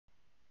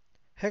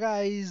Hey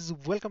guys,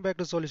 welcome back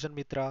to Solution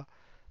Mitra.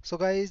 So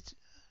guys,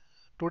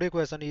 today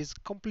question is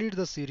complete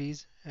the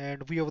series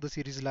and we have the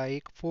series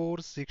like 4,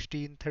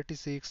 16,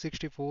 36,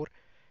 64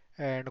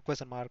 and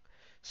question mark.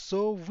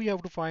 So we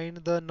have to find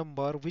the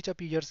number which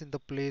appears in the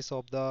place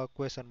of the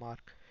question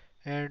mark.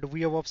 And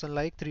we have option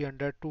like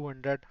 300,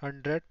 200,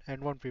 100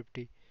 and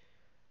 150.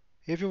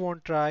 If you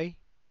want try,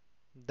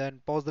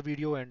 then pause the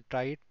video and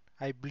try it.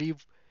 I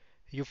believe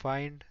you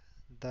find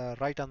the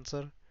right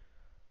answer.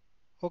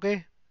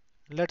 Okay,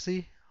 let's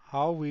see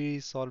how we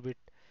solve it.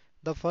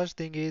 The first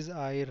thing is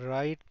I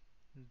write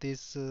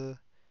this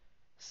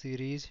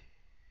series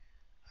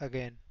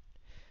again.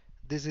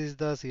 This is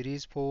the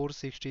series 4,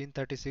 16,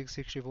 36,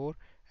 64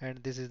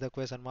 and this is the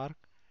question mark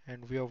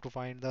and we have to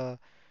find the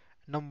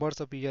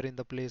numbers appear in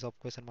the place of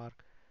question mark.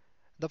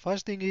 The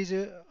first thing is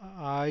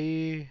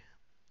I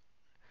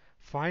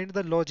find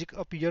the logic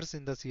appears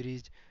in the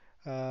series.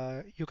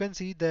 You can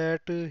see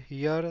that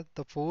here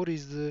the 4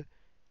 is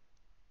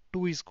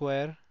 2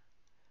 square,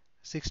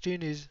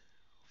 16 is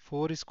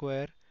 4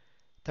 square,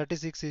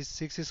 36 is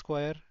 6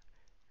 square,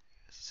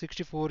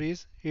 64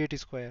 is 8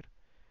 square.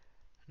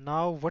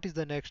 Now, what is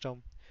the next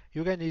term?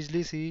 You can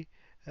easily see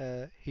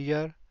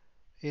here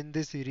in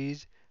this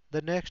series,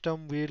 the next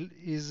term will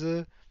is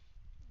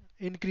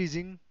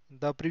increasing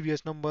the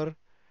previous number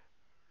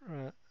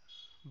uh,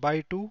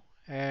 by 2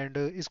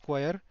 and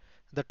square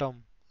the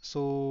term.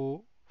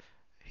 So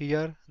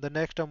here the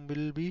next term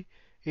will be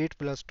 8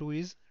 plus 2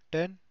 is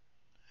 10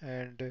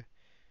 and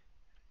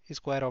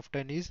square of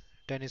 10 is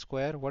 10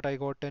 square. What I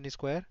got 10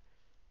 square?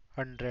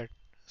 100.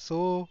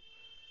 So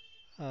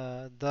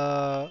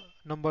the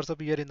numbers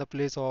appear in the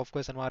place of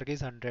question mark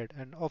is 100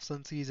 and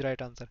option C is right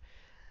answer.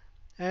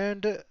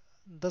 And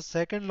the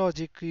second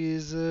logic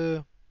is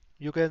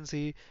you can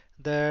see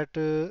that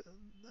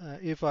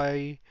if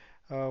I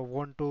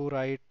want to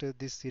write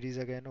this series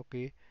again,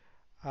 okay,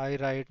 I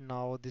write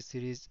now this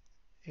series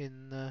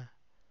in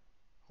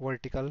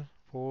vertical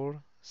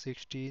 4,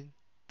 16,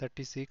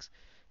 36,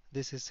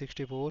 this is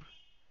 64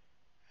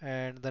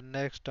 and the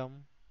next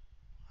term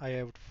I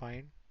have to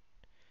find.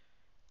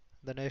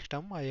 The next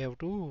term I have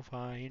to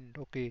find.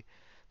 Okay,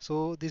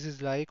 so this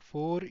is like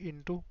 4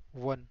 into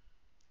 1,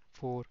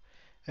 4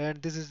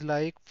 and this is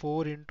like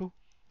 4 into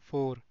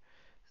 4.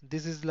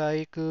 This is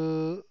like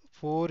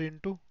 4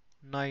 into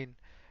 9.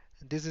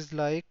 This is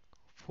like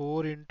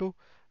 4 into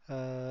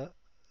uh,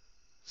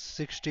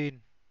 16.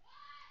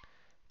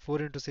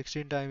 4 into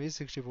 16 times is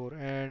 64.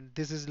 And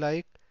this is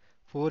like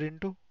 4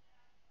 into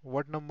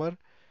what number?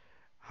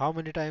 How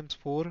many times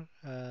 4?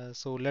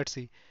 So let's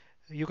see.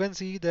 You can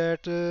see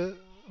that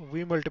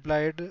we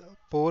multiplied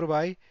 4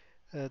 by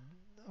uh,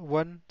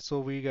 1, so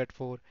we get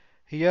 4.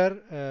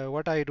 Here,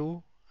 what I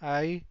do,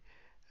 I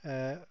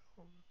uh,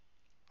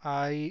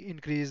 I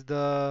increase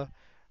the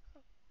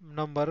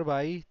number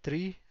by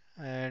 3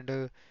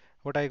 and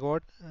what I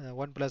got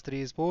 1 plus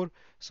 3 is 4,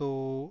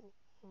 so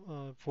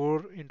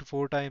 4 into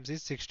 4 times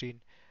is 16.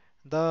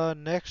 The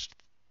next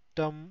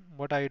term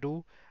what I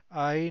do,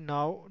 I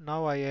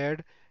now I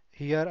add,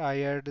 here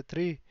I add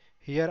 3,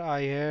 here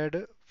I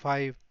add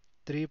 5,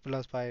 3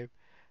 plus 5,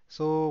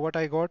 so what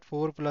I got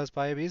 4 plus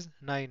 5 is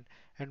 9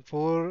 and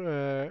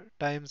 4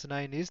 times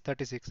 9 is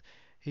 36.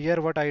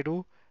 Here what I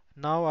do,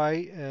 now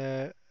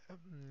I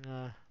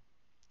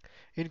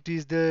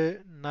increase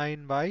the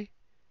 9 by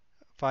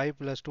 5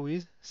 plus 2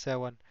 is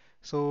 7.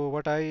 So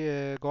what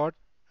I got,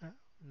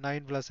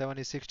 9 plus 7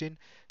 is 16.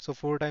 So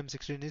 4 times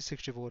 16 is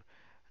 64.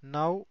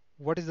 Now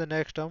what is the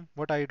next term?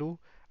 What I do,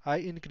 I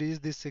increase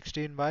this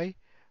 16 by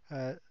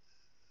uh,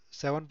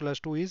 7 plus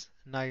 2 is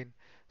 9.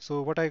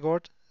 So what I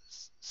got,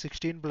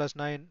 16 plus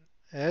 9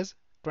 as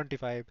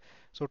 25.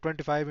 So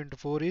 25 into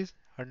 4 is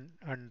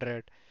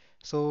 100.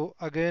 So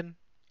again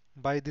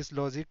by this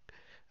logic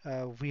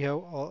we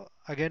have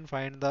again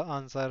find the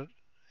answer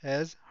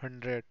as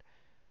 100.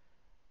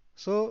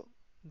 So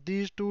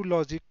these two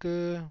logic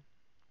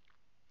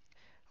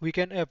we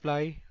can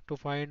apply to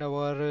find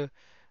our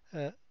uh,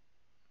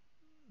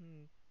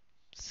 mm,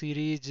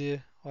 series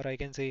or I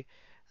can say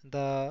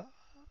the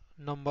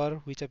number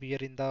which appear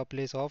in the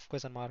place of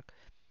question mark.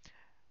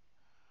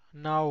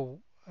 Now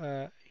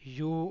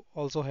you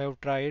also have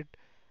tried.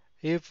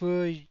 If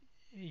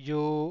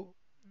you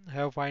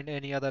have find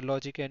any other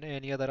logic and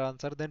any other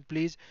answer, then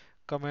please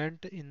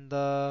comment in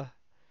the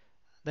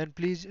then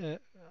please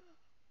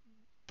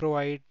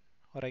provide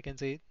or I can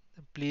say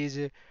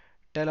please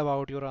tell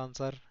about your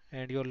answer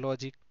and your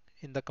logic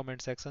in the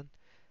comment section.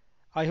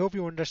 I hope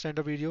you understand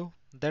the video.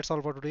 That's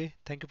all for today.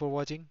 Thank you for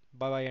watching.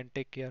 Bye bye and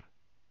take care.